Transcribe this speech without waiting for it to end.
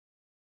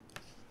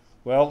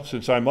Well,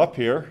 since I'm up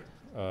here,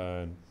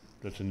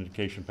 that's an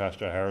indication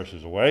Pastor Harris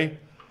is away.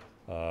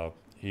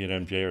 He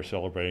and MJ are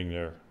celebrating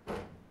their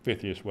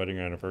 50th wedding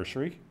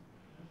anniversary.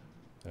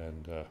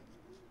 And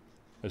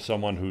as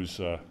someone who's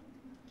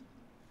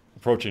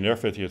approaching their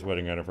 50th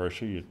wedding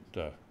anniversary,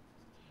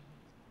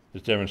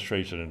 it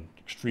demonstrates an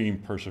extreme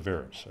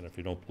perseverance. And if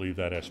you don't believe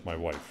that, ask my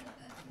wife.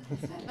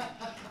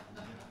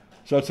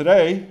 So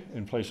today,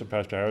 in place of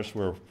Pastor Harris,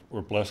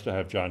 we're blessed to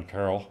have John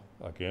Carroll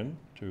again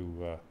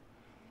to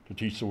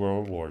teach the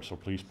word of the Lord. So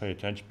please pay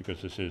attention,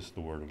 because this is the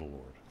word of the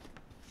Lord.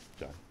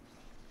 John.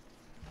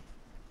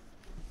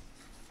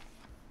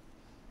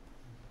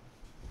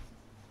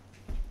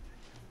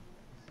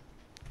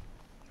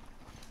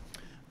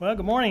 Well,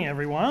 good morning,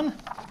 everyone.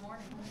 Good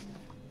morning.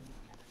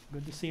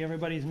 Good to see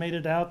everybody's made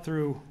it out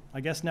through, I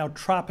guess now,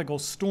 Tropical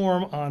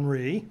Storm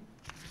Henri.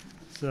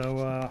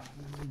 So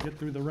we'll get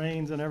through the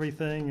rains and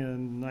everything,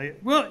 and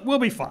we'll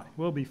be fine.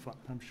 We'll be fine,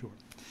 I'm sure.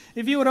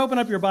 If you would open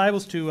up your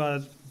Bibles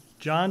to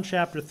John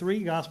chapter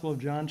 3, Gospel of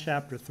John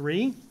chapter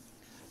 3.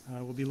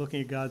 We'll be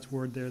looking at God's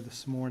Word there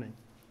this morning.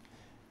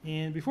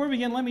 And before we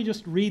begin, let me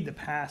just read the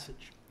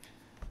passage.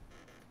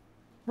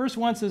 Verse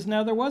 1 says,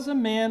 "Now there was a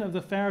man of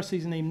the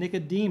Pharisees named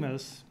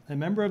Nicodemus, a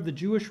member of the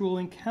Jewish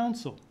ruling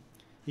council.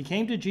 He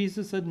came to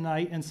Jesus at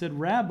night and said,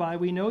 'Rabbi,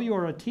 we know you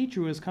are a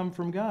teacher who has come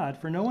from God,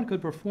 for no one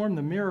could perform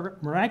the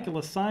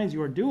miraculous signs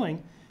you are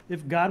doing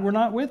if God were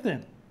not with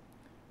him.'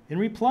 In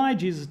reply,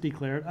 Jesus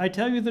declared, 'I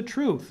tell you the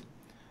truth.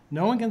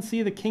 No one can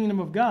see the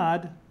kingdom of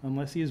God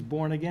unless he is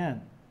born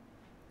again.'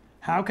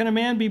 'How can a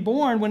man be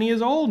born when he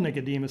is old?'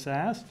 Nicodemus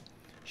asked.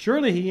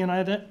 'Surely he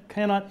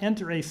cannot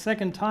enter a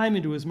second time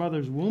into his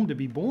mother's womb to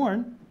be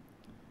born.'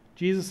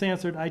 Jesus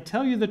answered, 'I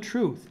tell you the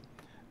truth.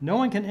 No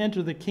one can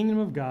enter the kingdom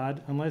of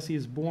God unless he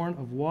is born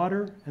of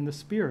water and the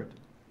Spirit.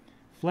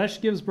 Flesh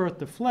gives birth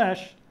to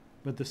flesh,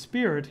 but the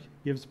Spirit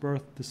gives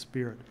birth to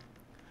spirit.'"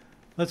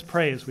 Let's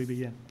pray as we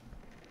begin.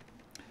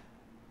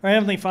 Our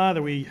Heavenly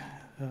Father, we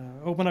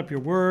open up your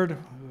word.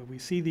 We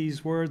see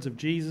these words of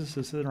Jesus,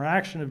 this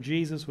interaction of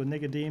Jesus with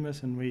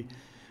Nicodemus, and we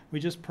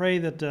just pray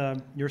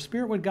that your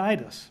Spirit would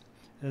guide us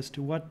as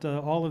to what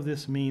all of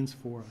this means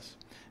for us.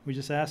 We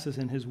just ask this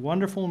in his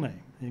wonderful name.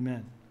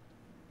 Amen.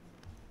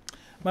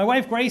 My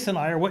wife Grace and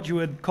I are what you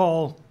would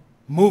call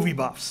movie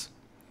buffs.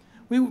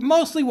 We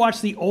mostly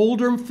watch the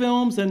older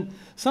films, and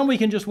some we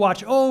can just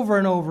watch over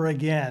and over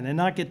again and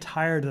not get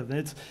tired of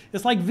it.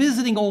 It's like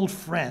visiting old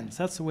friends.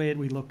 That's the way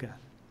we look at it.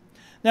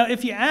 Now,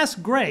 if you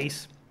ask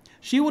Grace,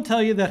 she will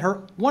tell you that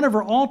one of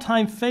her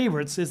all-time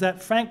favorites is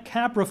that Frank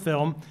Capra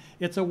film,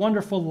 It's a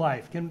Wonderful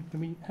Life. Can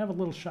we have a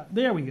little shot?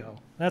 There we go.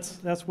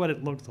 That's what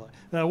it looks like.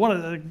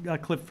 A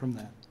clip from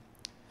that.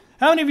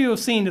 How many of you have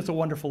seen It's a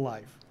Wonderful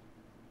Life?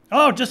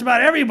 Oh, just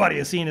about everybody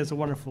has seen It's a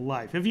Wonderful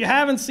Life. If you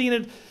haven't seen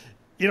it,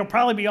 it'll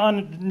probably be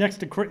on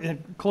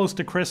close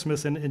to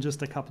Christmas in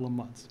just a couple of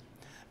months.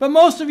 But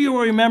most of you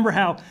will remember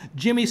how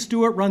Jimmy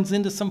Stewart runs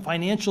into some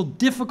financial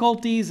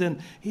difficulties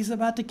and he's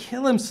about to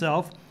kill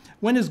himself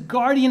when his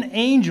guardian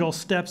angel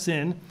steps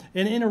in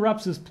and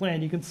interrupts his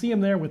plan. You can see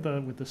him there with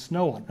the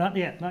snow on. Not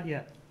yet.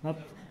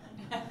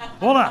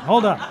 Hold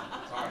on.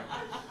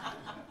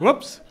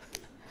 Whoops.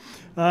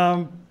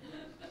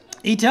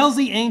 He tells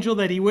the angel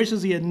that he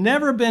wishes he had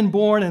never been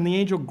born, and the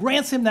angel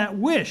grants him that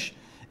wish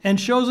and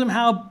shows him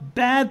how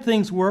bad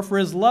things were for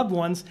his loved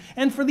ones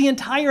and for the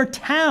entire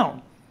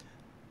town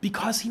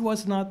because he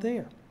was not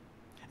there.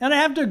 And I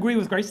have to agree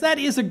with Grace, that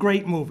is a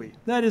great movie.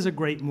 That is a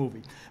great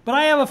movie. But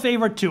I have a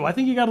favorite too. I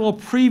think you got a little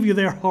preview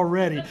there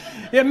already.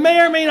 It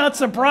may or may not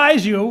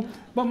surprise you,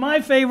 but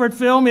my favorite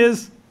film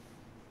is...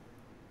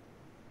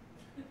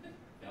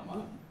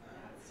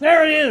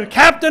 There it is,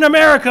 Captain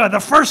America, the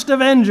First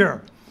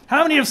Avenger.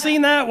 How many have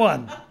seen that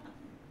one?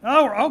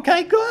 Oh,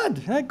 okay,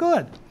 good.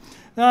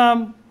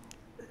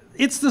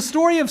 It's the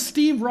story of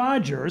Steve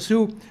Rogers,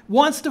 who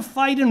wants to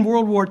fight in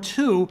World War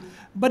II,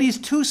 but he's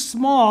too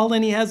small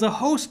and he has a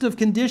host of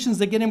conditions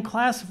that get him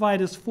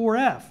classified as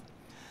 4F.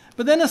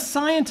 But then a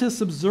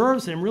scientist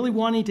observes him really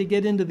wanting to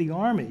get into the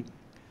Army.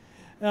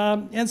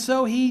 And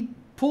so he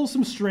pulls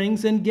some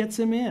strings and gets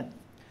him in.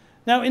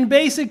 Now, in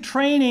basic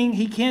training,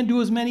 he can't do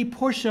as many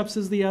push-ups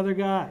as the other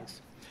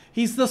guys.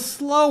 He's the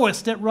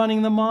slowest at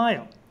running the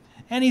mile.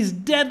 And he's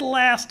dead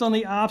last on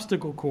the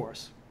obstacle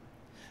course.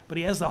 But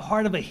he has the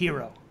heart of a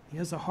hero.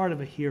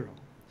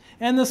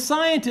 And the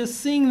scientist,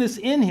 seeing this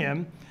in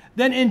him,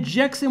 then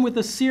injects him with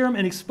a serum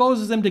and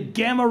exposes him to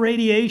gamma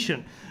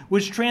radiation,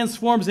 which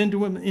transforms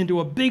him into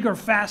a bigger,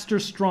 faster,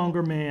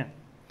 stronger man.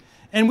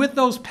 And with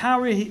those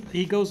powers,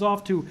 he goes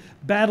off to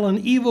battle an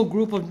evil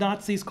group of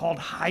Nazis called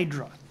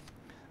Hydra.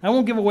 I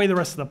won't give away the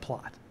rest of the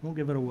plot. Won't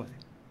give it away.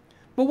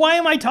 But why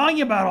am I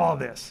talking about all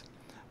this?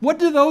 What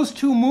do those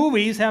two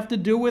movies have to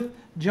do with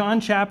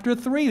John chapter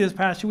 3, this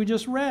passage we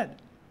just read?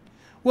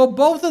 Well,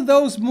 both of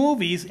those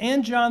movies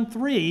and John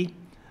 3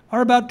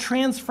 are about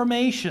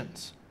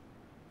transformations.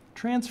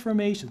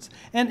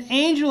 An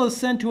angel is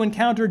sent to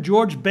encounter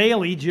George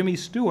Bailey, Jimmy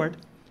Stewart,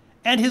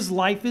 and his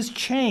life is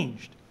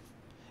changed.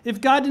 If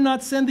God did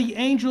not send the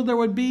angel, there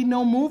would be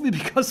no movie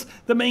because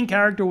the main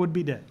character would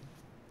be dead.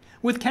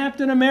 with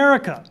Captain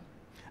America,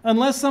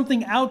 unless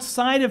something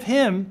outside of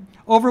him,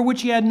 over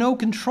which he had no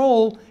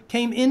control,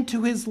 came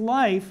into his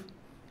life,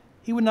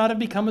 he would not have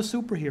become a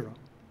superhero.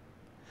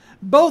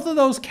 Both of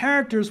those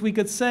characters, we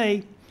could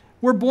say,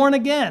 were born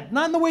again.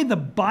 Not in the way the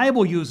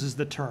Bible uses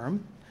the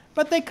term,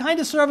 but they kind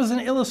of serve as an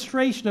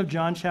illustration of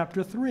John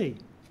chapter 3.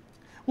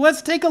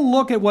 Let's take a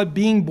look at what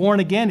being born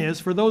again is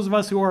for those of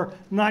us who are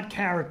not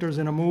characters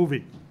in a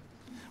movie.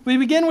 We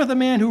begin with a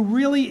man who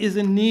really is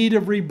in need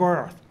of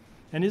rebirth,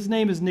 and his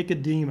name is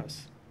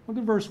Nicodemus. Look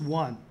at verse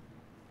 1.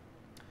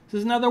 It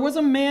says, "Now there was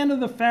a man of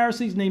the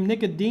Pharisees named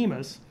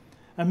Nicodemus,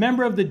 a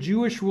member of the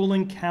Jewish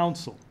ruling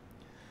council."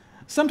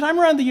 Sometime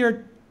around the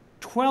year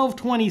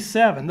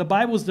 1227, the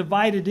Bible is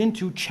divided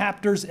into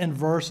chapters and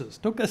verses.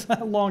 It took us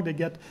that long to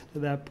get to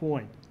that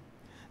point.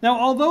 Now,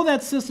 although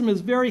that system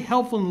is very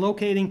helpful in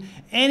locating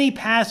any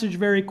passage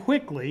very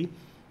quickly,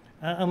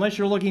 unless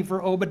you're looking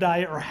for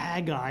Obadiah or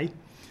Haggai,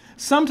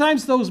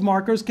 sometimes those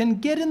markers can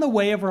get in the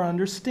way of our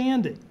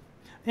understanding.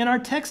 And our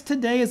text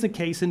today is a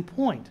case in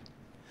point.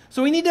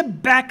 So we need to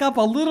back up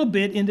a little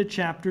bit into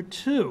chapter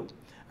 2.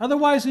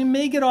 Otherwise, we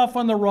may get off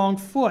on the wrong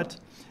foot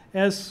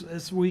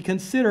as we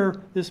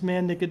consider this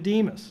man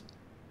Nicodemus.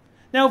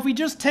 Now, if we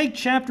just take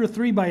chapter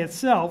 3 by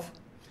itself,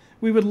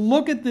 we would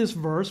look at this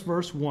verse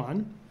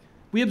 1.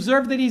 We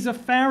observe that he's a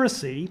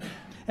Pharisee,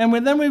 and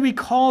then we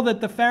recall that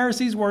the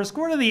Pharisees were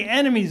sort of the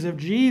enemies of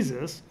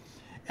Jesus,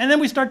 and then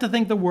we start to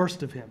think the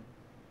worst of him.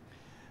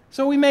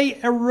 So we may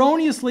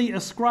erroneously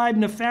ascribe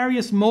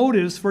nefarious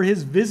motives for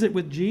his visit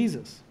with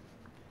Jesus.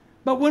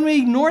 But when we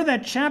ignore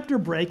that chapter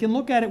break and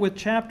look at it with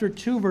chapter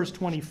 2, verse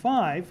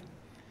 25,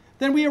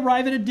 then we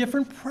arrive at a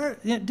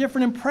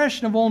different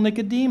impression of old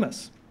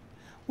Nicodemus.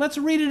 Let's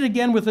read it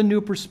again with a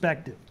new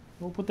perspective.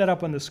 We'll put that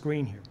up on the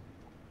screen here.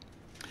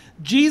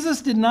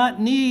 Jesus did not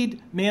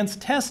need man's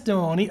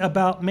testimony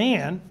about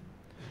man,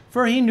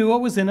 for he knew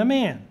what was in a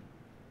man.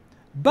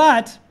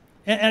 But,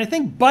 and I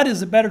think but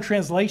is a better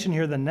translation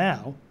here than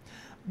now,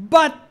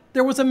 but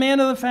there was a man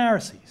of the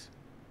Pharisees.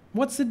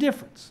 What's the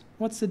difference?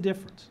 What's the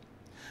difference?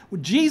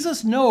 Well,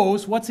 Jesus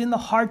knows what's in the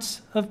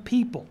hearts of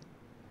people.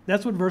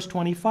 That's what verse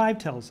 25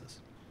 tells us.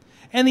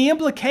 And the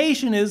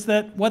implication is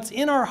that what's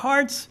in our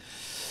hearts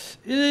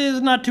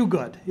is not too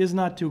good, is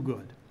not too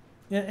good.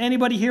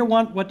 Anybody here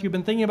want what you've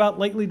been thinking about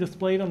lately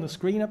displayed on the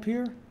screen up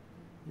here?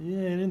 Yeah,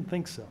 I didn't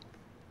think so.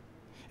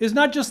 It's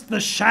not just the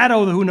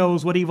shadow who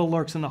knows what evil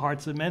lurks in the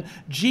hearts of men.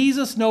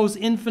 Jesus knows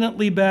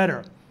infinitely better.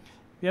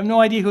 If you have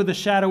no idea who the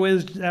shadow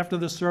is after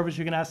the service,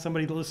 you can ask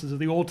somebody to listen to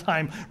the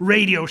old-time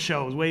radio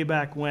shows way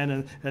back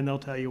when, and they'll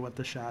tell you what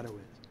the shadow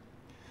is.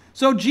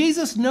 So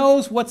Jesus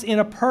knows what's in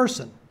a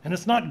person, and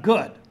it's not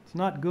good. It's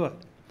not good.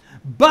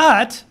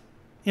 But,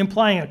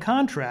 implying a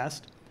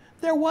contrast,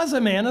 there was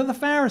a man of the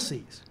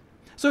Pharisees.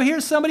 So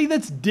here's somebody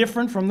that's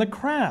different from the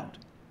crowd.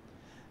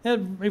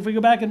 If we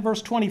go back in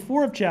verse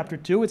 24 of chapter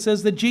 2, it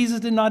says that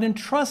Jesus did not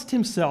entrust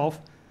himself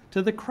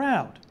to the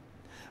crowd,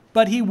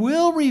 but he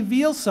will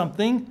reveal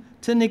something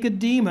to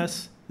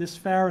Nicodemus, this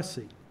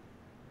Pharisee.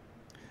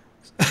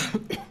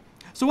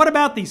 So what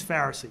about these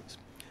Pharisees?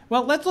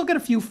 Well, let's look at a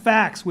few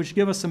facts which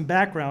give us some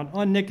background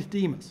on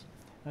Nicodemus.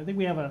 I think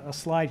we have a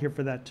slide here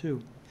for that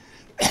too.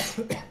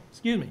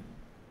 Excuse me.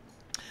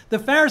 The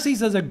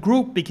Pharisees as a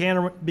group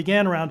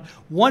began around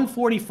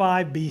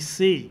 145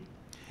 BC.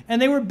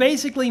 And they were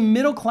basically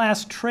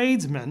middle-class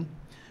tradesmen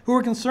who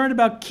were concerned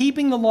about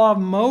keeping the law of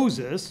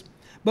Moses,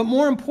 but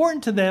more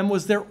important to them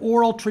was their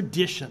oral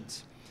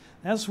traditions.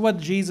 That's what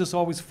Jesus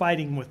always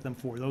fighting with them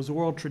for, those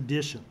oral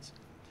traditions.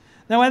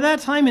 Now, at that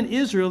time in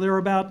Israel, there were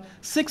about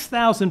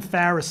 6,000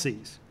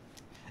 Pharisees.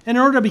 And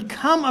in order to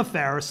become a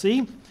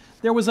Pharisee,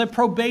 there was a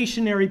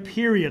probationary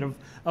period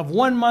of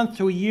 1 month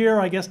to a year,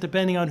 I guess,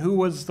 depending on who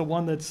was the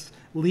one that's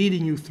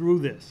leading you through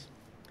this.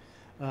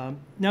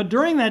 Now,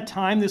 during that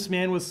time, this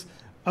man was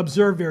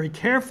observed very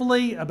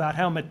carefully about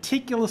how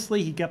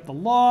meticulously he kept the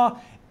law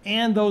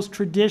and those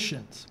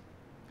traditions.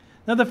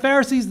 Now, the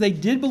Pharisees, they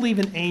did believe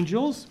in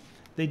angels,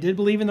 they did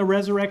believe in the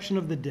resurrection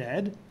of the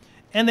dead,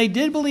 and they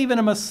did believe in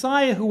a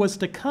Messiah who was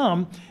to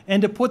come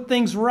and to put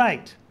things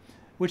right,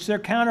 which their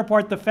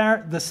counterpart,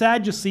 the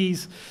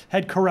Sadducees,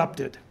 had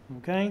corrupted.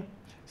 Okay?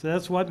 So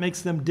that's what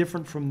makes them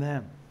different from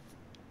them.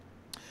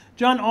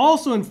 John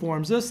also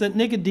informs us that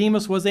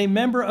Nicodemus was a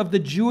member of the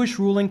Jewish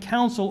ruling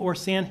council, or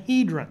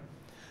Sanhedrin.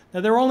 Now,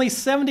 there were only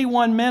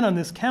 71 men on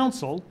this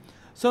council,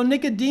 so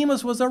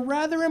Nicodemus was a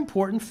rather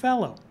important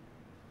fellow.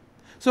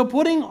 So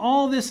putting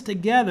all this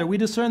together, we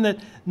discern that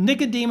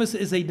Nicodemus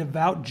is a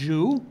devout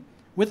Jew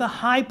with a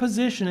high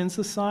position in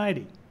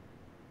society.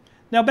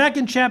 Now, back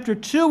in chapter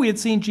 2, we had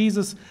seen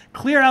Jesus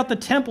clear out the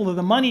temple of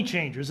the money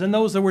changers and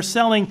those that were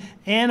selling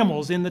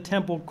animals in the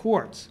temple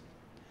courts.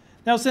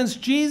 Now, since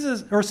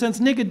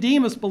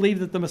Nicodemus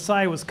believed that the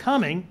Messiah was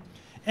coming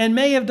and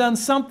may have done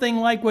something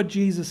like what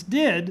Jesus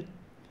did,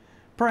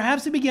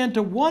 perhaps he began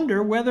to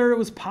wonder whether it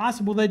was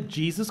possible that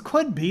Jesus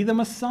could be the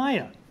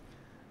Messiah,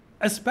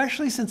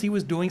 especially since he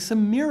was doing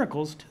some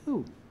miracles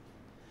too.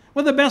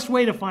 Well, the best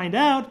way to find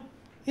out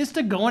is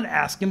to go and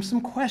ask him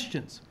some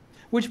questions,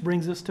 which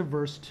brings us to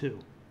verse 2.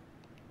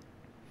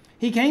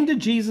 He came to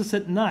Jesus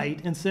at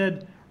night and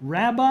said,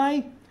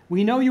 "Rabbi,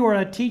 we know you are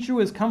a teacher who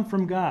has come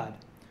from God,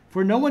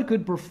 for no one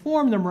could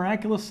perform the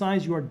miraculous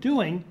signs you are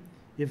doing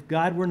if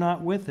God were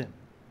not with him."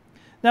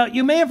 Now,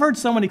 you may have heard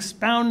someone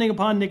expounding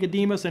upon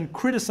Nicodemus and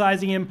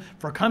criticizing him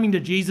for coming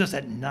to Jesus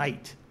at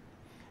night.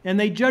 And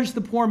they judged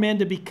the poor man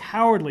to be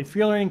cowardly,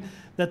 fearing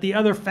that the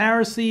other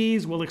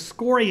Pharisees will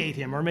excoriate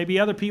him, or maybe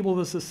other people of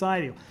the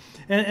society.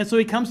 And so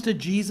he comes to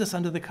Jesus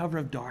under the cover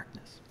of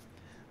darkness.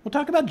 We'll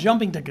talk about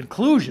jumping to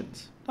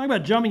conclusions. Other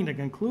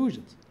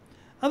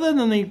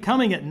than the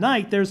coming at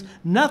night, there's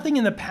nothing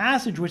in the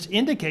passage which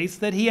indicates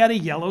that he had a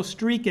yellow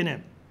streak in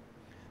him.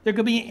 There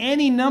could be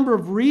any number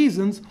of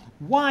reasons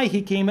why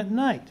he came at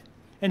night.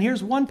 And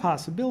here's one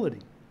possibility.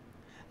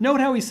 Note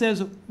how he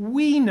says,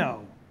 "We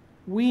know."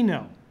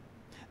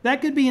 That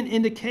could be an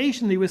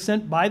indication that he was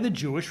sent by the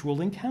Jewish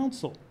ruling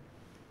council.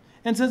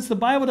 And since the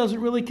Bible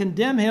doesn't really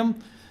condemn him,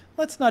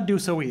 let's not do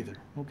so either,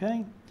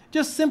 okay?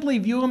 Just simply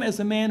view him as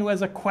a man who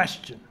has a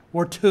question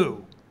or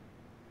two.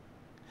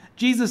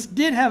 Jesus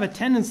did have a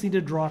tendency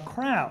to draw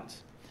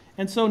crowds,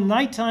 and so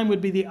nighttime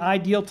would be the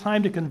ideal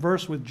time to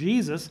converse with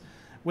Jesus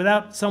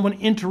without someone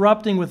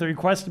interrupting with a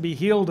request to be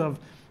healed of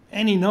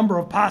any number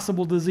of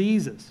possible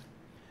diseases.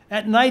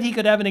 At night, he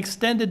could have an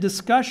extended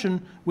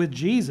discussion with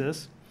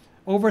Jesus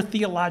over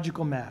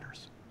theological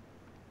matters.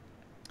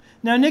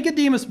 Now,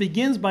 Nicodemus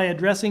begins by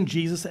addressing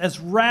Jesus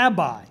as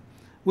rabbi,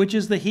 which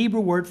is the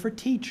Hebrew word for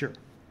teacher.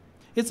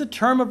 It's a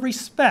term of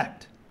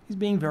respect. He's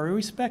being very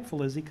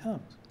respectful as he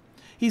comes.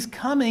 He's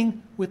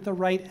coming with the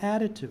right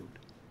attitude.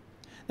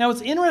 Now, it's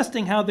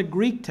interesting how the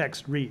Greek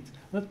text reads.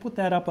 Let's put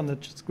that up on the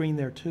screen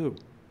there, too.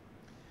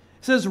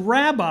 It says,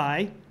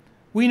 "Rabbi,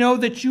 we know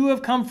that you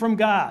have come from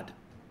God,"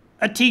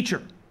 a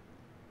teacher.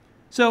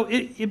 So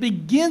it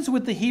begins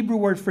with the Hebrew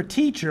word for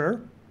teacher,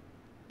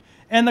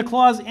 and the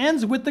clause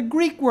ends with the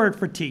Greek word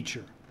for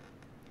teacher.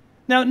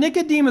 Now,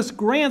 Nicodemus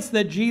grants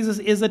that Jesus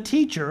is a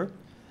teacher,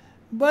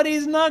 but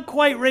he's not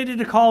quite ready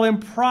to call him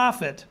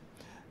prophet,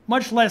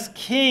 much less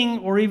king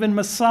or even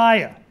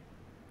Messiah.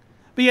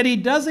 But yet he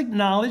does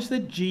acknowledge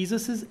that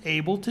Jesus is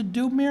able to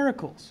do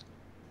miracles.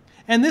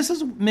 And this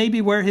is maybe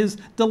where his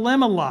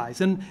dilemma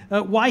lies and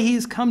why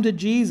he's come to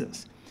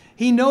Jesus.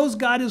 He knows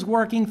God is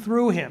working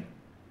through him.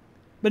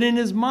 But in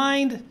his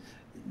mind,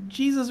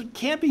 Jesus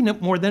can't be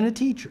more than a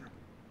teacher.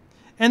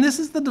 And this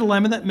is the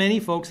dilemma that many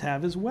folks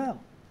have as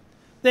well.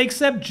 They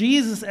accept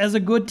Jesus as a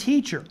good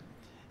teacher,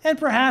 and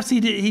perhaps he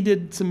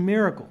did some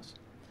miracles.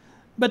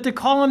 But to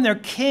call him their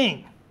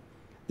king,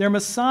 their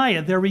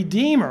Messiah, their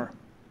Redeemer,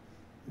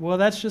 well,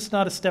 that's just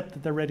not a step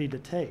that they're ready to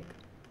take.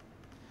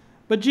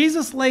 But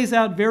Jesus lays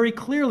out very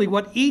clearly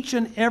what each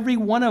and every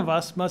one of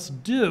us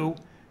must do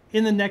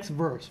in the next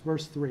verse,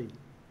 verse 3.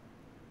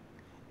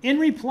 In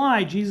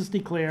reply, Jesus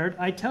declared,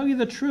 "I tell you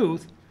the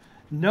truth,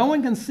 no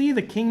one can see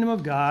the kingdom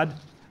of God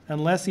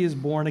unless he is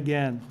born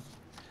again."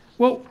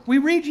 Well, we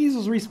read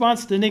Jesus'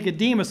 response to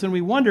Nicodemus and we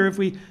wonder if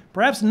we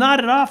perhaps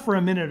nodded off for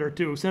a minute or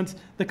two, since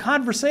the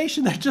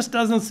conversation there just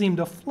doesn't seem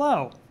to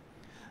flow.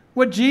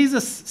 What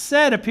Jesus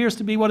said appears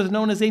to be what is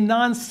known as a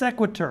non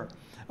sequitur,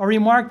 a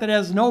remark that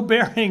has no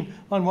bearing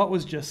on what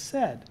was just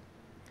said.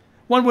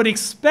 One would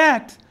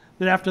expect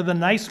that after the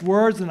nice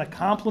words and the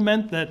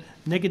compliment that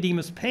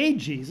Nicodemus paid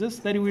Jesus,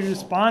 that he would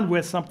respond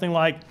with something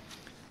like,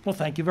 "Well,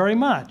 thank you very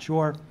much,"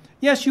 or,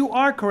 "Yes, you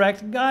are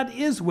correct, God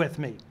is with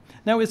me.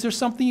 Now, is there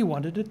something you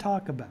wanted to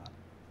talk about?"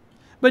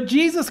 But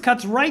Jesus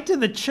cuts right to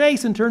the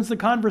chase and turns the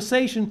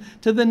conversation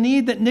to the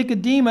need that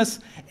Nicodemus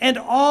and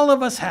all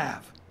of us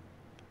have,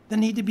 the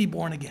need to be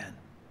born again.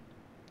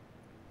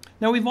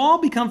 Now, we've all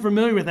become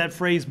familiar with that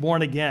phrase,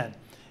 born again.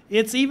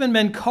 It's even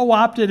been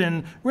co-opted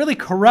and really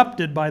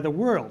corrupted by the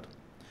world.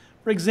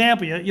 For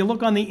example, you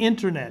look on the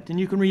internet and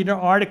you can read an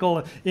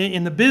article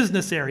in the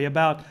business area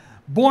about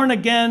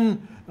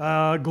born-again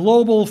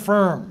global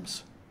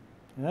firms.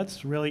 And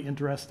that's really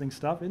interesting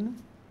stuff, isn't it?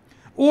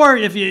 Or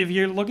if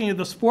you're looking at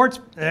the sports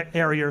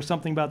area or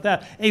something about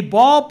that, a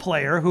ball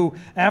player who,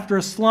 after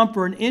a slump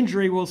or an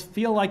injury, will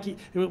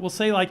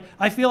say,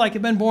 "I feel like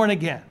I've been born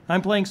again.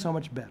 I'm playing so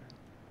much better."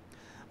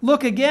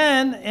 Look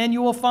again, and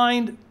you will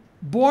find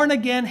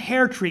born-again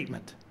hair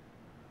treatment.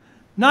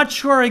 Not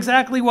sure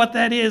exactly what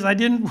that is. I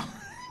didn't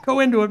go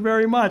into it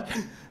very much.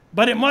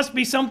 But it must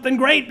be something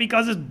great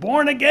because it's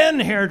born-again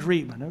hair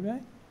treatment, okay?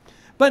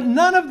 But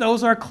none of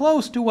those are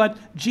close to what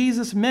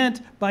Jesus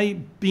meant by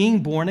being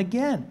born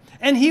again.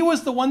 And he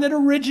was the one that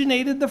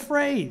originated the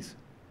phrase.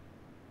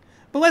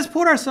 But let's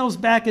put ourselves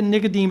back in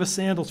Nicodemus'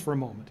 sandals for a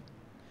moment.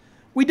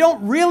 We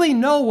don't really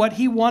know what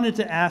he wanted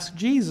to ask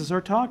Jesus or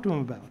talk to him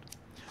about.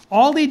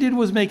 All he did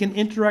was make an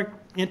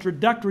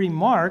introductory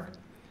remark,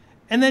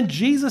 and then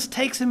Jesus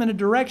takes him in a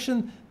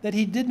direction that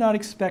he did not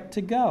expect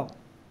to go.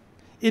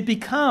 It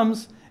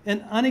becomes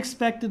an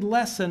unexpected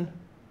lesson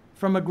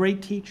from a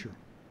great teacher.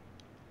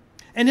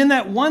 And in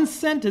that one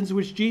sentence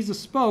which Jesus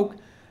spoke,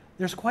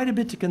 there's quite a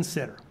bit to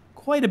consider.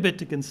 Quite a bit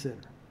to consider.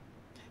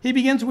 He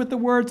begins with the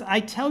words,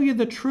 "I tell you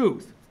the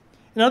truth."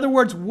 In other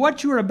words,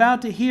 what you are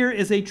about to hear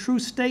is a true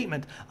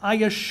statement. I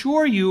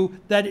assure you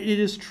that it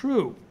is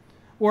true.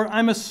 or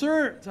I'm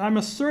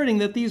asserting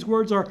that these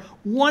words are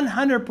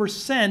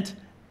 100%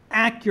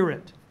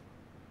 accurate.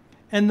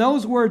 And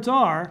those words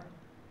are,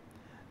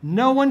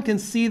 no one can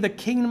see the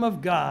kingdom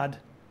of God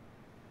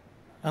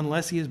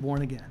unless he is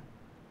born again.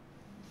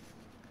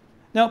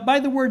 Now, by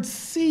the word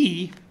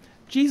see,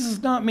 Jesus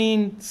does not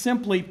mean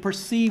simply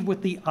perceive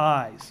with the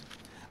eyes.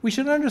 We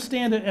should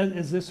understand it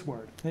as this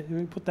word. Let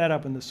me put that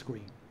up on the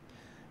screen.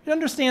 You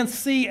understand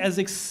see as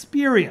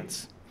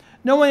experience.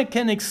 No one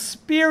can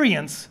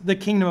experience the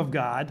kingdom of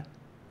God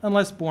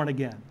unless born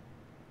again.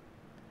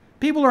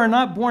 People who are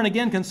not born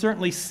again can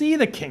certainly see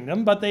the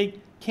kingdom, but they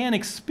can't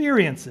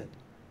experience it.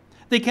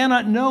 They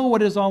cannot know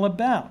what it's all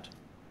about.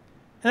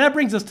 And that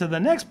brings us to the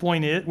next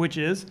point, which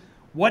is,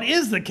 what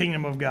is the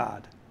kingdom of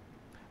God?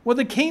 Well,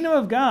 the kingdom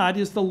of God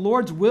is the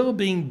Lord's will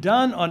being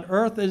done on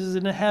earth as it is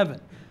in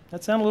heaven.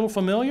 That sound a little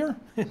familiar?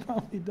 It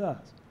probably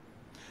does.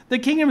 The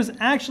kingdom is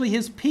actually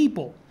his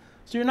people,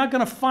 so you're not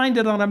going to find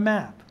it on a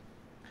map.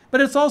 But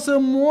it's also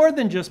more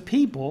than just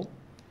people.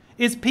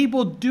 It's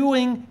people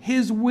doing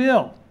his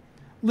will,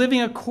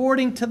 living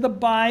according to the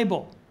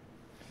Bible,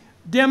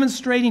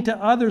 demonstrating to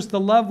others the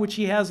love which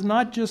he has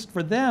not just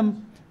for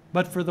them,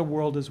 but for the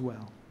world as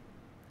well.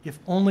 If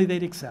only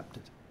they'd accept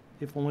it.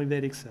 If only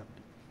they'd accept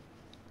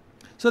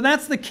it. So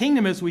that's the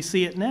kingdom as we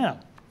see it now.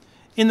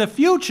 In the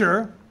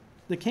future,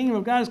 the kingdom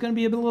of God is going to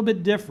be a little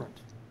bit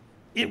different.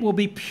 It will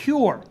be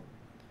pure.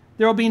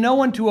 There will be no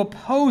one to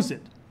oppose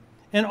it.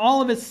 And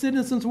all of its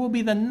citizens will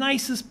be the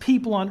nicest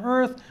people on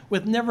earth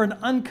with never an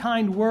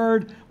unkind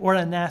word or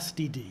a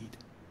nasty deed.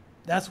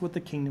 That's what the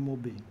kingdom will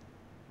be.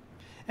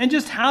 And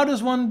just how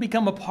does one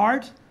become a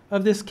part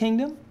of this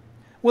kingdom?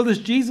 Well, as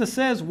Jesus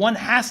says, one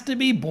has to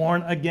be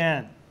born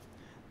again.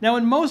 Now,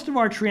 in most of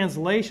our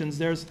translations,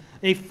 there's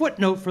a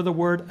footnote for the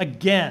word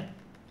again.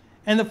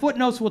 And the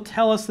footnotes will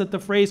tell us that the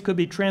phrase could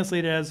be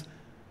translated as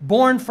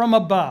born from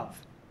above.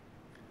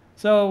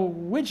 So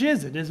which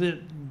is it? Is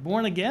it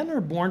born again or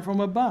born from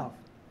above?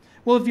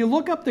 Well, if you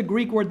look up the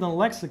Greek word in the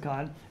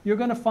lexicon, you're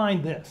going to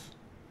find this.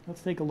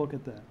 Let's take a look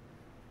at that.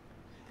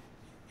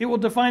 It will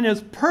define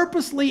as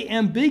purposely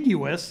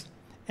ambiguous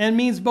and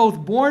means both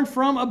born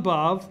from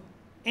above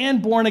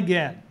and born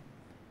again.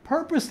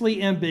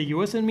 Purposely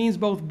ambiguous and means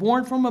both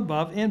born from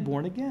above and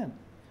born again.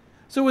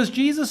 So was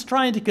Jesus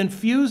trying to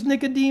confuse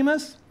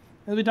Nicodemus?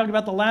 As we talked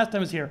about the last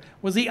time he was here,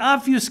 was he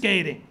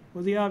obfuscating?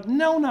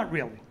 No, not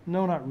really.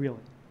 No, not really.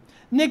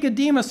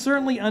 Nicodemus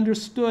certainly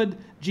understood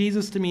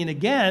Jesus to mean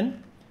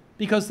again,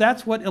 because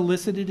that's what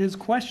elicited his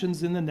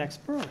questions in the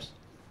next verse.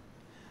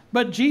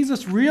 But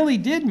Jesus really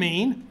did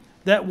mean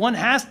that one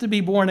has to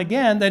be born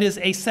again, that is,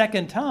 a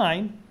second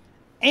time,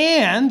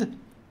 and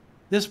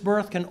this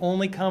birth can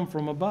only come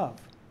from above.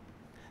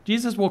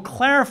 Jesus will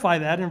clarify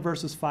that in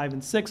verses 5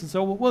 and 6, and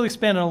so we'll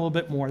expand on it a little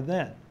bit more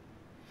then.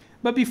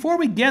 But before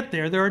we get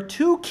there are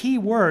two key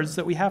words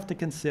that we have to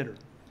consider.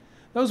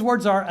 Those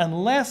words are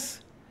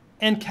unless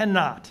and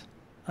cannot.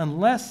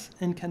 Unless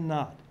and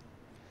cannot.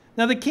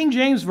 Now, the King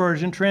James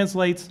Version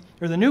translates,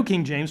 or the New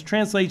King James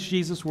translates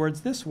Jesus'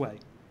 words this way.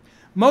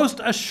 Most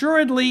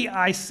assuredly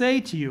I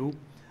say to you,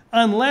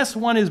 unless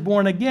one is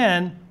born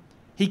again,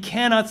 he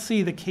cannot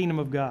see the kingdom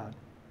of God.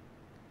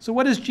 So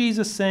what is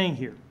Jesus saying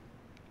here?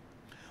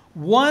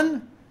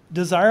 One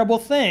desirable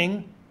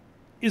thing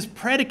is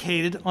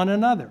predicated on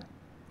another.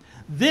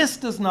 This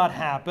does not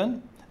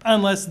happen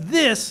unless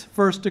this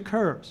first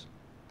occurs.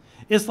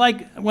 It's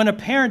like when a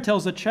parent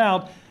tells a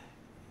child,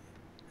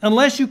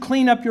 unless you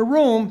clean up your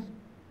room,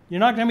 you're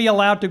not going to be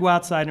allowed to go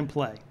outside and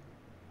play.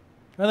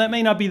 Well, that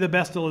may not be the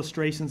best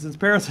illustration, since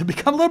parents have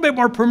become a little bit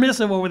more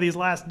permissive over these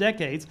last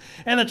decades,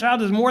 and the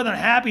child is more than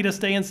happy to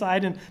stay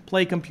inside and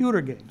play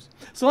computer games.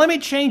 So let me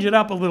change it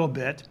up a little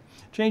bit,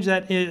 change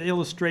that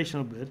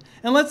illustration a bit,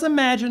 and let's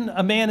imagine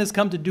a man has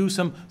come to do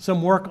some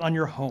work on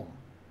your home,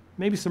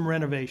 maybe some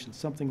renovations,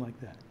 something like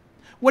that.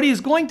 What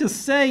he's going to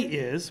say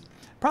is,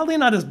 probably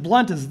not as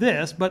blunt as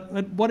this,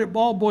 but what it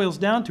all boils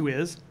down to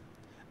is,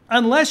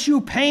 unless you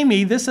pay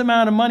me this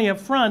amount of money up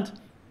front,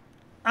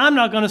 I'm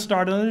not going to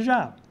start on the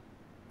job.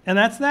 And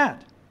that's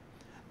that.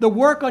 The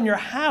work on your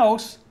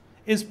house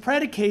is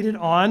predicated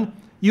on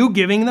you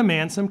giving the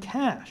man some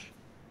cash.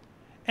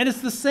 And it's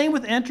the same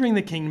with entering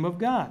the kingdom of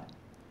God.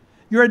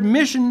 Your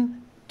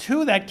admission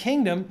to that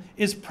kingdom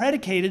is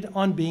predicated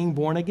on being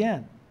born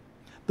again.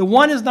 The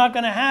one is not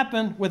going to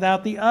happen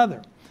without the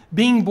other.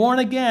 Being born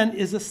again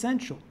is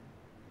essential.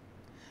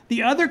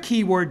 The other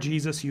key word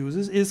Jesus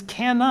uses is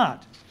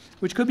cannot,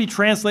 which could be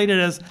translated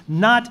as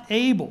not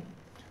able.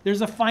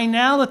 There's a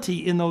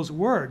finality in those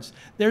words.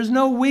 There's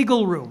no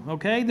wiggle room,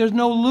 okay? There's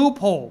no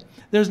loophole.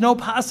 There's no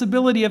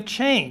possibility of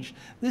change.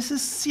 This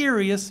is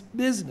serious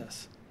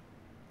business.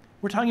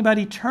 We're talking about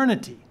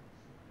eternity.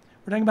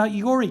 We're talking about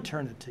your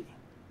eternity.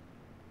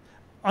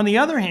 On the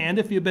other hand,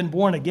 if you've been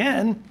born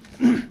again,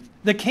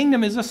 the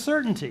kingdom is a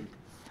certainty,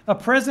 a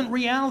present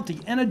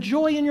reality, and a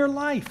joy in your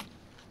life.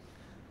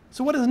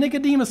 So what does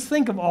Nicodemus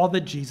think of all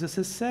that Jesus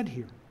has said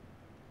here?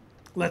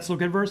 Let's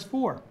look at verse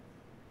 4.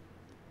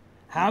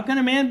 How can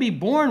a man be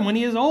born when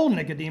he is old?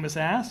 Nicodemus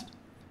asked.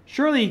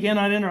 Surely he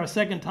cannot enter a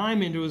second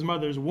time into his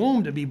mother's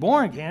womb to be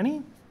born, can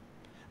he?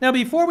 Now,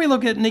 before we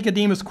look at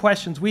Nicodemus'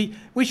 questions, we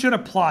should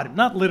applaud him.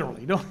 Not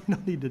literally.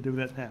 Don't need to do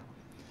that now.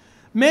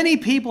 Many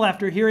people,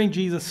 after hearing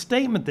Jesus'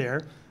 statement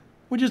there,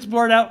 would just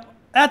blurt out,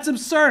 "That's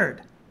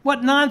absurd.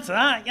 What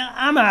nonsense.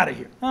 I'm out of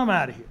here. I'm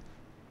out of here."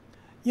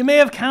 You may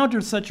have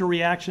countered such a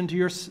reaction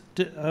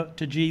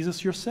to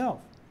Jesus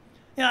yourself.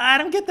 I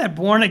don't get that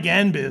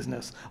born-again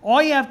business.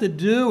 All you have to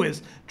do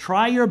is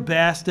try your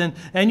best, and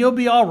you'll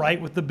be all right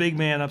with the big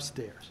man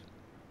upstairs.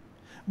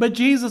 But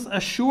Jesus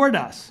assured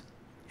us,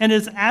 and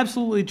it's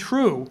absolutely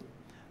true,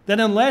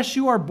 that unless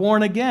you are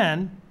born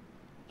again,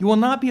 you will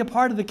not be a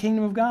part of the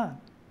kingdom of God.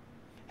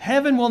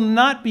 Heaven will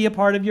not be a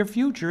part of your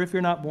future if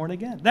you're not born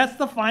again. That's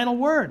the final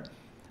word.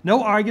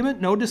 No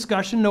argument, no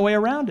discussion, no way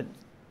around it.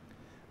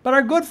 But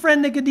our good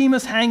friend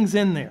Nicodemus hangs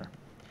in there.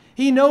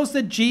 He knows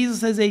that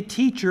Jesus is a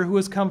teacher who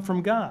has come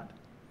from God.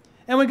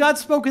 And when God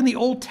spoke in the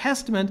Old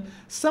Testament,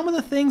 some of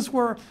the things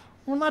were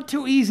not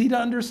too easy to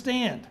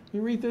understand.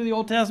 You read through the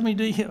Old Testament,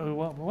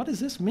 well, what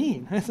does this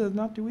mean? It's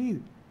not too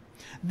easy.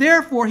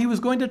 Therefore, he was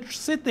going to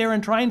sit there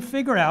and try and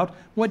figure out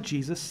what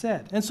Jesus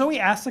said. And so he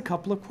asked a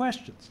couple of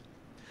questions.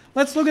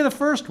 Let's look at the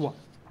first one.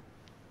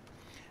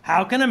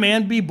 How can a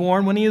man be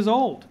born when he is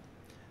old?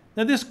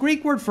 Now, this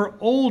Greek word for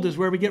old is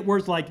where we get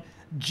words like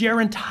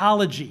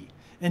gerontology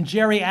and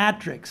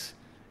geriatrics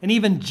and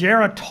even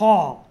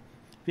geritol.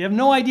 If you have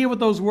no idea what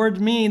those words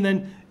mean,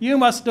 then you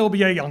must still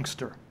be a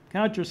youngster.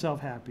 Count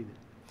yourself happy then.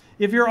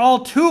 If you're all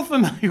too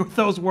familiar with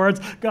those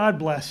words, God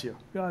bless you.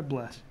 God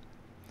bless you.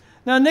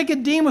 Now,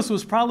 Nicodemus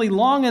was probably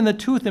long in the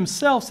tooth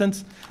himself,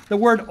 since the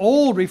word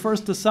old refers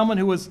to someone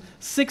who was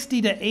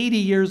 60 to 80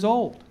 years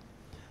old.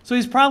 So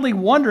he's probably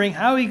wondering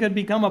how he could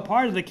become a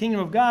part of the kingdom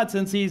of God,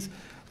 since he's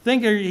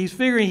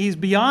figuring he's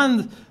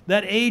beyond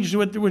that age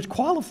which would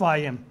qualify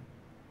him.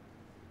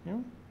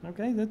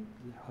 Okay,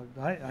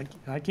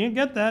 I can't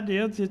get that.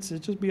 It's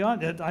just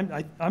beyond it.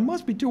 I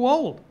must be too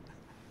old.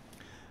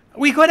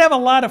 We could have a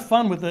lot of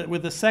fun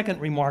with the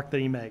second remark that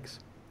he makes.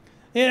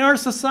 In our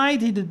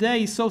society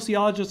today,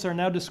 sociologists are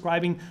now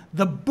describing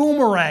the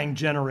boomerang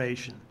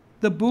generation.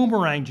 The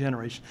boomerang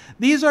generation.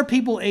 These are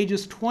people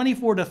ages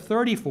 24 to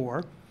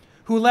 34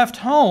 who left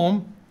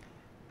home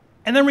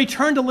and then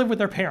returned to live with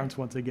their parents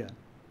once again.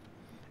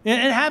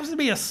 And it happens to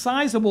be a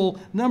sizable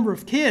number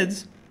of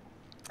kids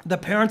the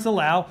parents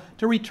allow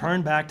to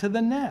return back to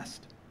the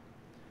nest.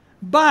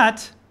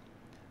 But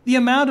the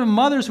amount of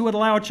mothers who would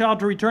allow a child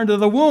to return to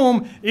the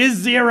womb is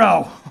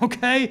zero,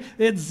 okay?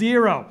 It's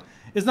zero.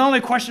 It's not only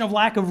a question of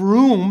lack of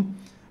room,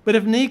 but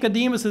if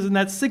Nicodemus is in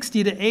that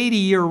 60 to 80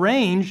 year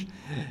range,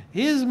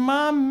 his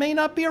mom may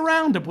not be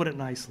around, to put it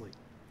nicely.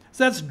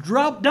 So that's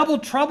double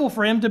trouble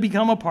for him to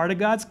become a part of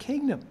God's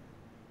kingdom.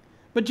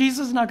 But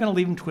Jesus is not going to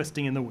leave him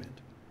twisting in the wind.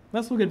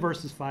 Let's look at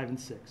verses 5 and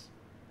 6.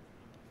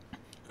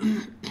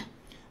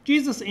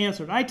 Jesus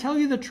answered, "I tell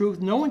you the truth,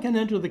 no one can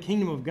enter the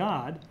kingdom of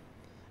God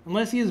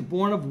unless he is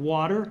born of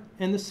water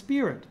and the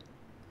Spirit.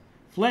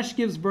 Flesh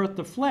gives birth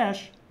to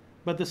flesh,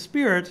 but the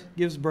Spirit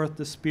gives birth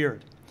to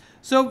spirit."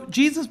 So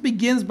Jesus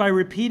begins by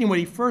repeating what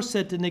he first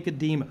said to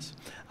Nicodemus.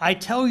 "I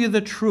tell you the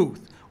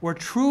truth," or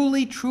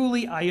 "truly,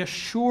 truly, I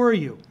assure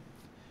you."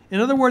 In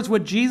other words,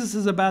 what Jesus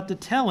is about to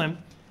tell him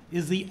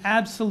is the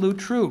absolute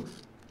truth.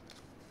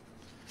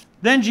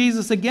 Then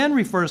Jesus again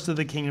refers to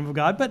the kingdom of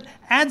God, but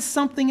adds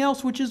something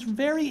else which is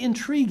very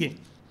intriguing.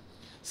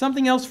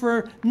 Something else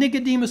for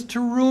Nicodemus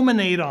to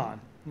ruminate on.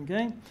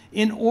 Okay?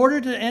 In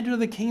order to enter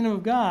the kingdom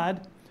of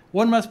God,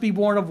 one must be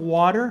born of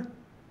water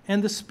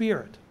and the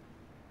Spirit.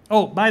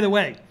 Oh, by the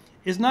way,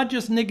 it's not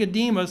just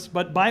Nicodemus,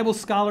 but Bible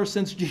scholars,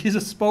 since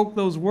Jesus spoke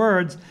those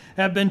words,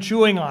 have been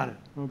chewing on it.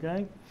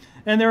 Okay?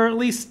 And there are at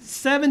least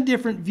 7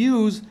 different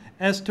views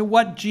as to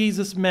what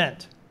Jesus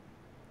meant.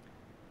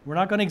 We're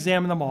not going to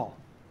examine them all.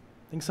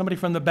 I think somebody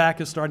from the back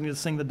is starting to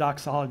sing the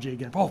doxology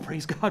again. Oh,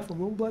 praise God for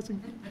womb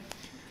blessing.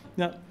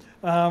 Now,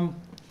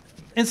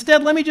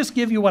 instead, let me just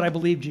give you what I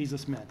believe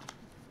Jesus meant.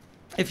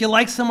 If you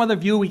like some other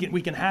view,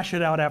 we can hash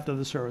it out after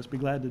the service. Be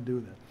glad to do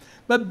that.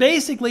 But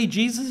basically,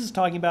 Jesus is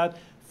talking about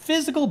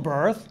physical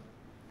birth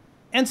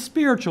and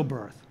spiritual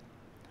birth.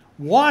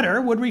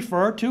 Water would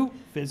refer to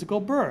physical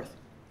birth.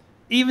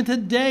 Even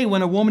today,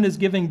 when a woman is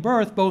giving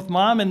birth, both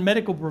mom and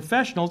medical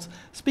professionals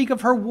speak of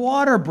her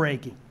water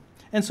breaking.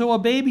 And so a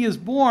baby is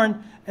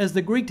born, as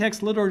the Greek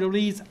text literally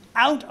reads,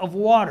 out of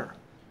water.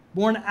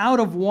 Born out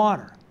of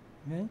water.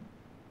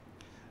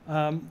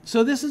 Okay?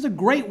 So this is a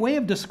great way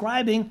of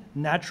describing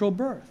natural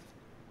birth.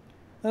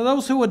 Now,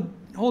 those who would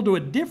hold to a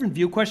different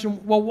view question,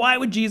 well, why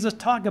would Jesus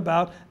talk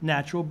about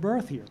natural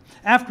birth here?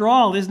 After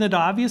all, isn't it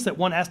obvious that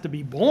one has to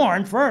be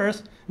born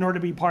first in order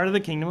to be part of the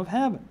kingdom of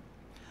heaven?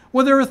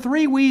 Well, there are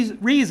 3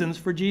 reasons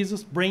for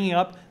Jesus bringing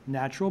up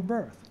natural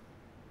birth.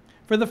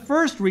 For the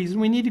first reason,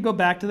 we need to go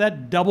back to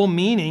that double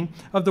meaning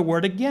of the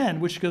word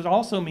again, which could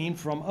also mean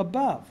from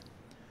above.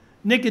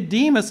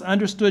 Nicodemus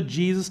understood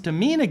Jesus to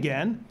mean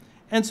again,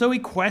 and so he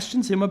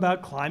questions him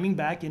about climbing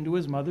back into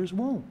his mother's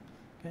womb.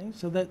 Okay,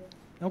 so that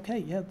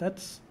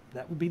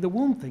would be the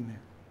womb thing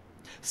there.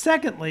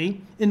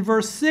 Secondly, in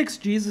verse 6,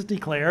 Jesus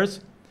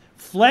declares,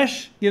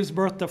 flesh gives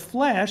birth to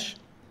flesh,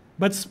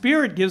 but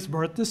spirit gives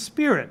birth to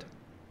spirit.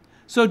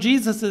 So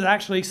Jesus is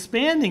actually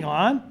expanding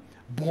on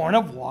born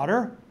of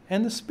water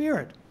and the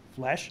Spirit,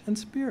 flesh and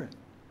spirit.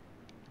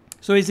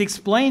 So he's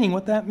explaining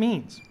what that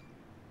means.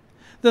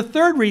 The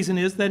third reason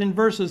is that in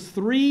verses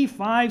 3,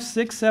 5,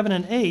 6, 7,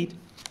 and 8,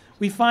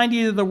 we find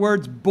either the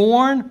words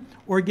born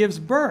or gives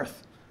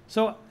birth.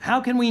 So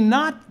how can we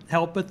not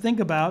help but think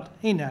about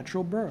a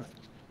natural birth?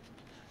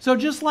 So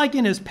just like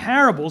in his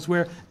parables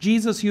where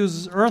Jesus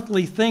uses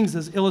earthly things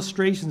as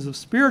illustrations of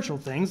spiritual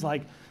things,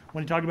 like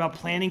when he talked about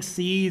planting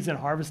seeds and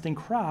harvesting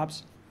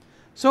crops,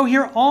 so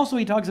here also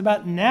he talks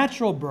about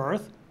natural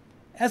birth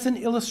as an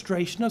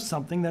illustration of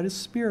something that is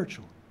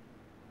spiritual.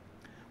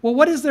 Well,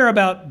 what is there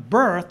about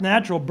birth,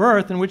 natural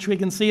birth, in which we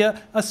can see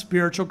a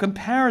spiritual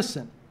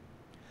comparison?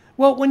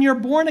 Well, when you're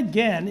born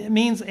again, it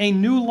means a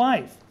new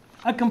life,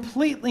 a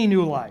completely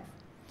new life.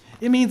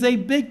 It means a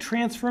big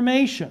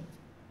transformation.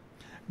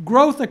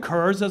 Growth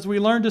occurs as we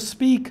learn to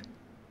speak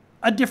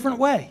a different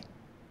way.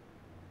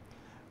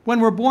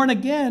 When we're born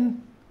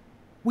again,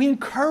 we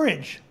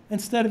encourage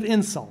instead of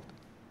insult.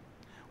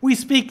 We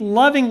speak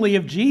lovingly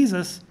of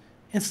Jesus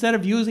instead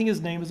of using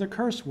his name as a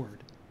curse word.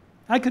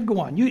 I could go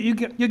on. You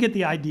get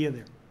the idea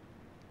there.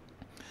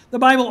 The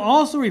Bible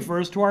also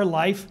refers to our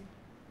life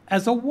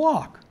as a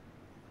walk.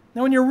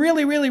 Now, when you're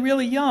really, really,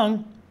 really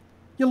young,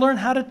 you learn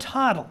how to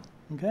toddle,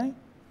 okay?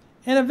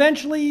 And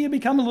eventually you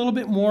become a little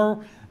bit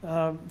more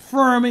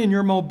firm in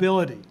your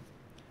mobility.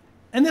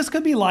 And this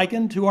could be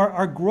likened to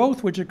our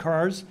growth, which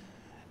occurs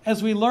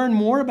as we learn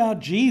more about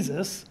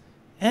Jesus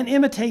and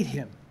imitate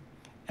him,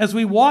 as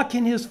we walk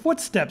in his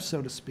footsteps,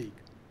 so to speak.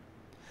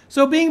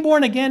 So being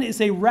born again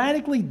is a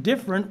radically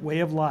different way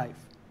of life.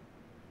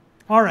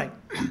 All right,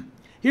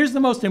 here's the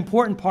most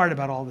important part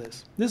about all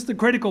this. This is the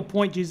critical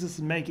point Jesus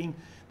is making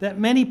that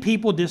many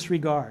people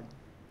disregard.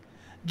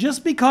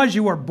 Just because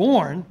you are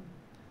born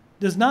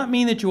does not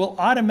mean that you will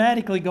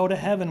automatically go to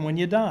heaven when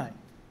you die.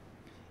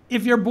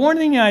 If you're born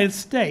in the United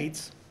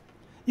States,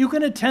 you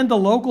can attend the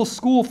local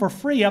school for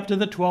free up to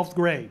the 12th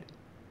grade.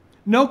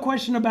 No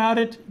question about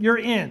it, you're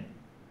in.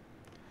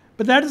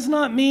 But that does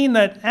not mean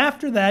that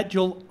after that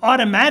you'll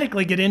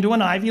automatically get into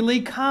an Ivy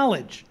League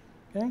college.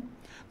 Okay?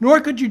 Nor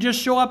could you just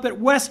show up at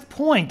West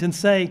Point and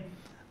say,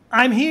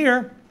 I'm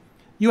here.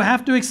 You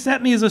have to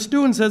accept me as a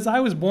student since I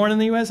was born in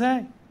the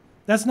USA.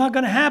 That's not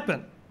going to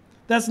happen.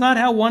 That's not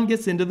how one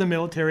gets into the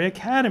military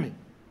academy.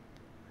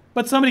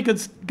 But somebody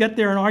could get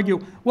there and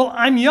argue, well,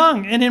 I'm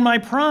young and in my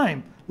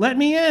prime. Let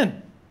me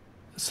in.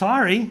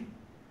 Sorry.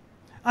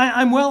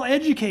 I'm well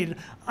educated.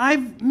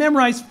 I've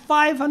memorized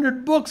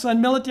 500 books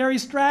on military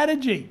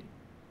strategy.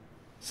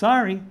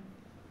 Sorry.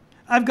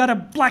 I've got a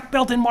black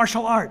belt in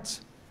martial arts.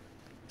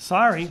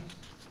 Sorry.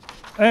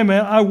 Hey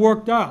man, I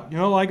worked out. You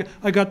know,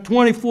 I got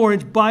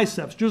 24-inch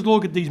biceps. Just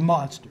look at these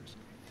monsters.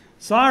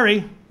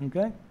 Sorry.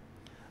 Okay.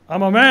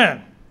 I'm a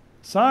man.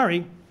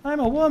 Sorry. I'm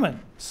a woman.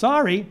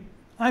 Sorry.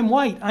 I'm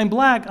white. I'm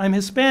black. I'm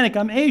Hispanic.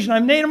 I'm Asian.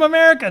 I'm Native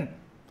American.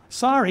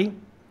 Sorry.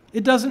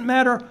 It doesn't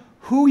matter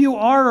who you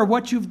are or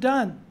what you've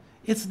done.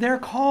 It's their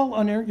call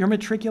on your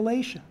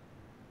matriculation.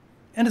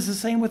 And it's the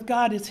same with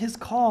God. It's his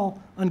call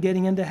on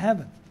getting into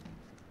heaven.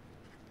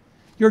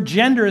 Your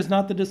gender is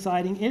not the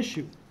deciding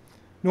issue,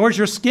 nor is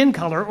your skin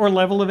color or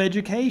level of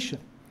education.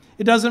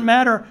 It doesn't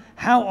matter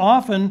how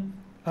often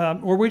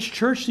or which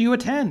church you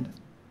attend.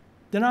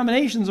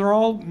 Denominations are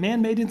all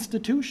man-made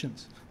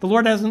institutions. The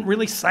Lord hasn't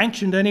really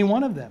sanctioned any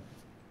one of them.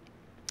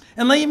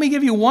 And let me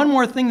give you one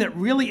more thing that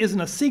really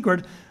isn't a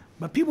secret,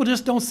 but people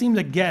just don't seem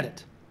to get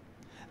it.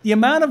 The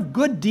amount of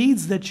good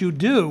deeds that you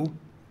do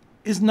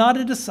is not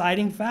a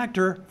deciding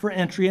factor for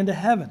entry into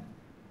heaven.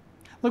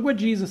 Look what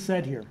Jesus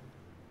said here.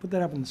 Put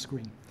that up on the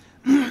screen.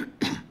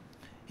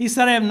 He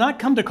said, I have not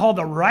come to call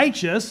the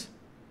righteous,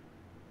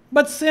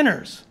 but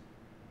sinners.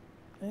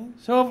 Okay?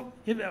 So,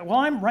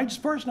 I'm a righteous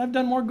person. I've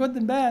done more good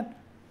than bad.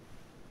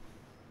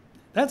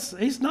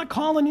 He's not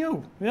calling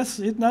you. That's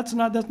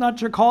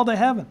not your call to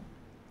heaven.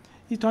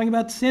 He's talking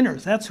about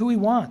sinners. That's who he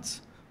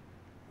wants.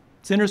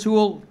 Sinners who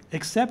will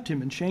accept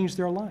him and change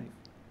their life.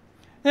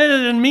 And it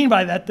doesn't mean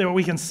by that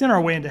we can sin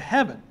our way into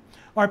heaven.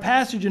 Our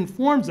passage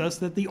informs us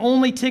that the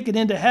only ticket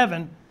into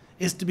heaven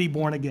is to be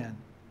born again.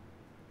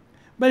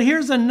 But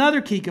here's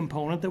another key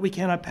component that we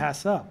cannot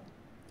pass up.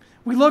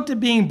 We looked at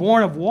being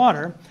born of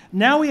water.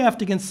 Now we have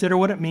to consider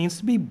what it means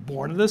to be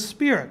born of the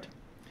Spirit.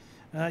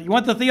 You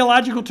want the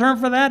theological term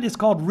for that? It's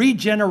called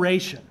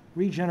regeneration.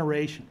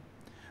 Regeneration.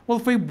 Well,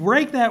 if we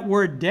break that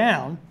word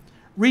down,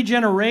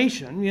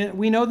 regeneration,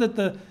 we know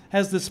that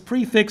has this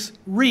prefix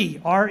re,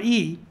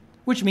 R-E,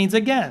 which means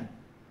again.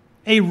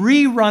 A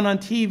rerun on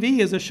TV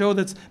is a show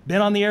that's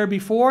been on the air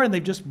before and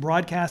they've just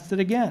broadcast it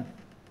again.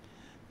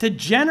 To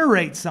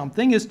generate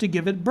something is to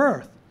give it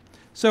birth.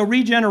 So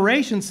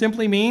regeneration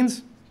simply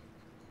means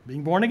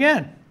being born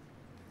again.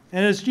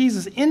 And as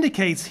Jesus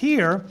indicates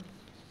here,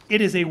 it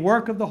is a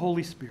work of the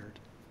Holy Spirit.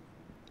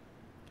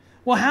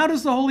 Well, how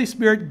does the Holy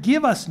Spirit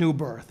give us new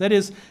birth? That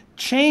is,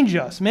 change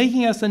us,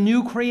 making us a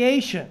new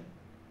creation.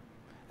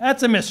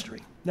 That's a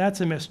mystery.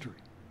 That's a mystery.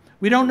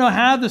 We don't know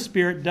how the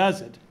Spirit does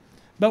it,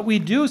 but we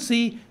do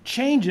see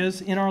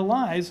changes in our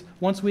lives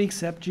once we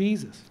accept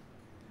Jesus.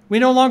 We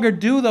no longer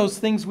do those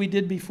things we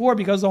did before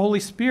because the Holy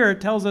Spirit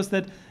tells us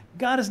that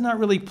God is not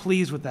really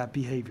pleased with that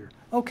behavior.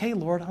 Okay,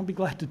 Lord, I'll be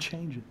glad to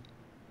change it.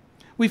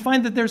 We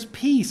find that there's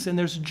peace and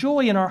there's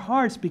joy in our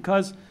hearts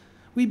because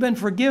we've been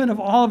forgiven of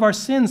all of our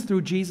sins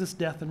through Jesus'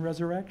 death and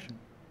resurrection.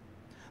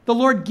 The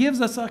Lord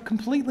gives us a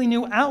completely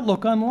new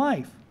outlook on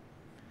life.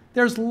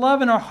 There's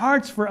love in our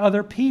hearts for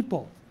other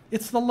people.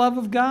 It's the love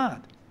of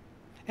God.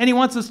 And He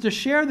wants us to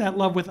share that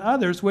love with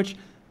others, which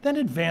then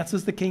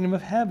advances the kingdom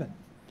of heaven.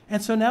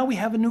 And so now we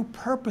have a new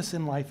purpose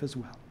in life as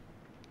well.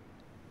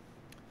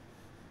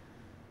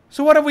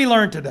 So what have we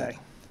learned today?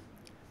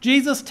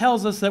 Jesus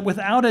tells us that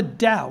without a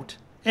doubt,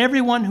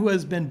 everyone who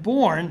has been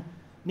born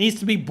needs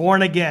to be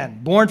born again,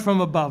 born from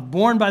above,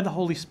 born by the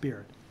Holy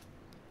Spirit.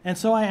 And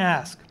so I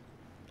ask,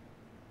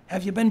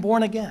 have you been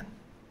born again?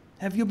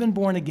 Have you been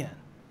born again?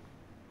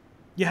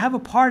 You have a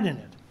part in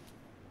it.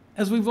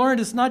 As we've learned,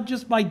 it's not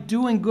just by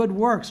doing good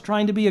works,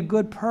 trying to be a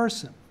good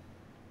person.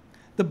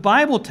 The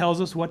Bible tells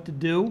us what to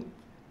do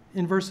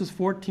in verses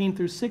 14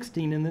 through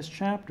 16 in this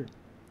chapter.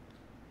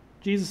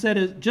 Jesus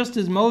said, just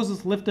as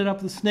Moses lifted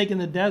up the snake in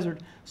the desert,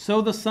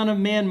 so the Son of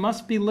Man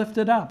must be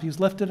lifted up. He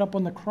was lifted up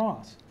on the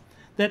cross,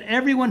 that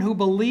everyone who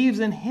believes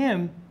in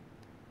Him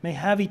may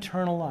have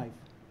eternal life.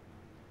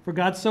 For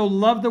God so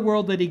loved the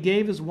world that He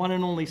gave His one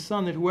and only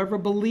Son, that whoever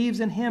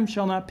believes in Him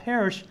shall not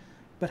perish,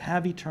 but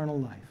have eternal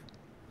life.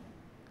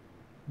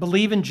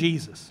 Believe in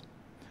Jesus.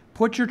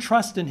 Put your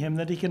trust in Him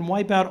that He can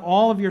wipe out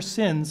all of your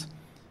sins,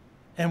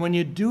 and when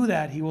you do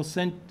that, He will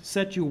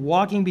set you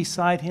walking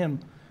beside Him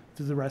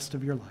through the rest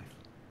of your life.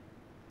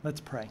 Let's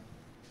pray.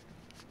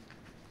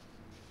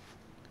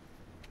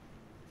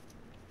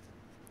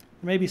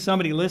 There may be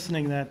somebody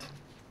listening that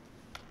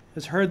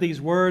has heard these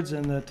words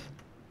and that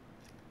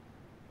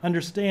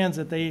understands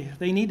that they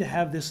need to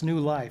have this new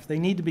life. They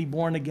need to be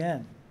born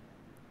again.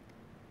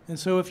 And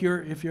so if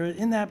you're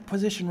in that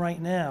position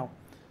right now,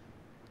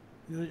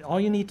 all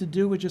you need to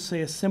do is just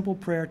say a simple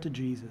prayer to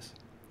Jesus.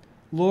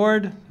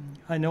 Lord,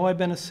 I know I've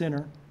been a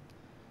sinner.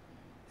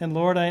 And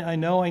Lord, I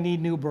know I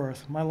need new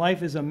birth. My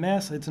life is a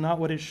mess. It's not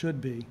what it should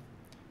be.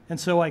 And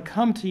so I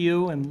come to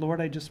you, and Lord,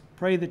 I just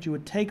pray that you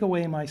would take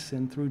away my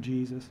sin through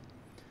Jesus.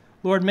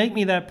 Lord, make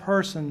me that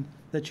person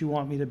that you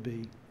want me to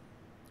be,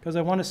 because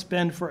I want to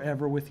spend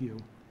forever with you.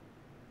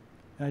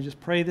 And I just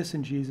pray this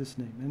in Jesus'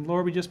 name. And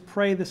Lord, we just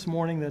pray this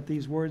morning that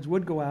these words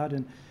would go out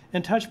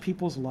and touch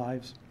people's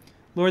lives.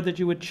 Lord, that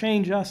you would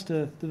change us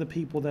to the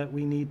people that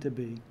we need to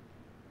be,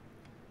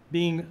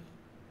 being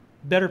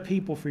better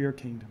people for your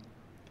kingdom.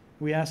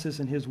 We ask this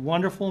in His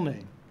wonderful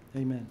name.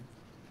 Amen.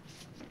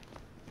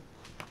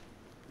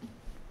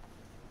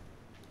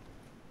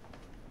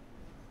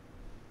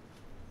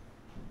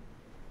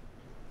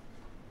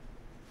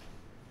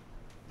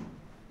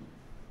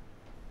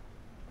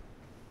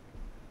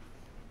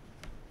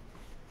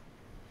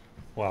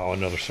 Wow,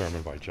 another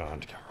sermon by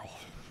John Carroll.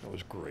 That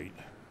was great.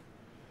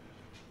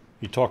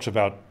 He talks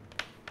about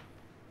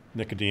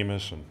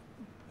Nicodemus and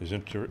his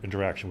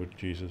interaction with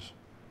Jesus.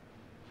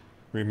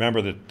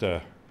 Remember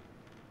that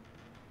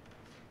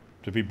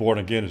to be born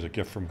again is a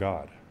gift from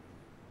God.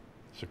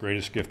 It's the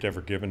greatest gift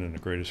ever given and the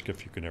greatest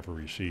gift you can ever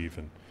receive.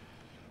 And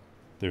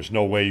there's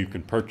no way you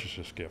can purchase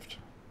this gift.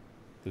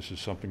 This is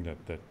something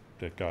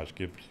that God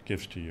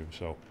gives to you.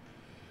 So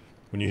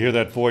when you hear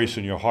that voice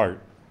in your heart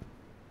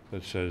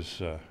that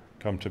says,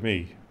 come to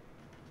me,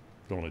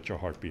 don't let your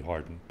heart be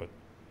hardened, but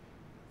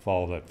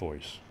follow that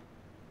voice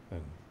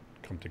and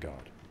come to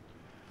God.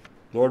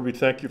 Lord, we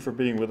thank you for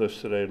being with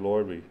us today,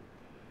 Lord.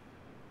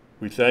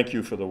 We thank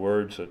you for the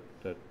words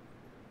that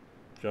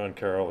John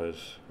Carroll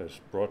has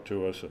brought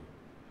to us, and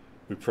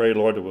we pray,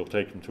 Lord, that we'll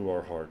take them to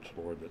our hearts,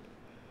 Lord, that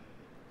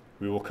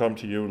we will come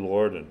to you,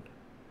 Lord, in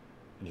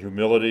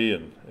humility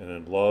and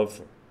in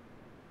love,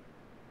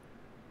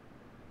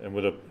 and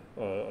with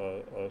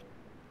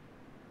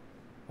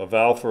a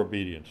vow for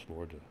obedience,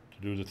 Lord, to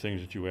do the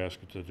things that you ask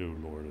us to do,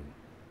 Lord. And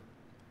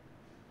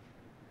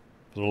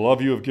for the love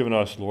you have given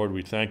us, Lord,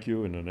 we thank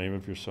you in the name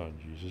of your Son,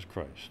 Jesus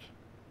Christ.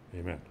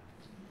 Amen.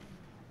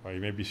 You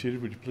may be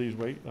seated. Would you please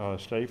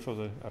stay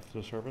after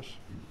the service?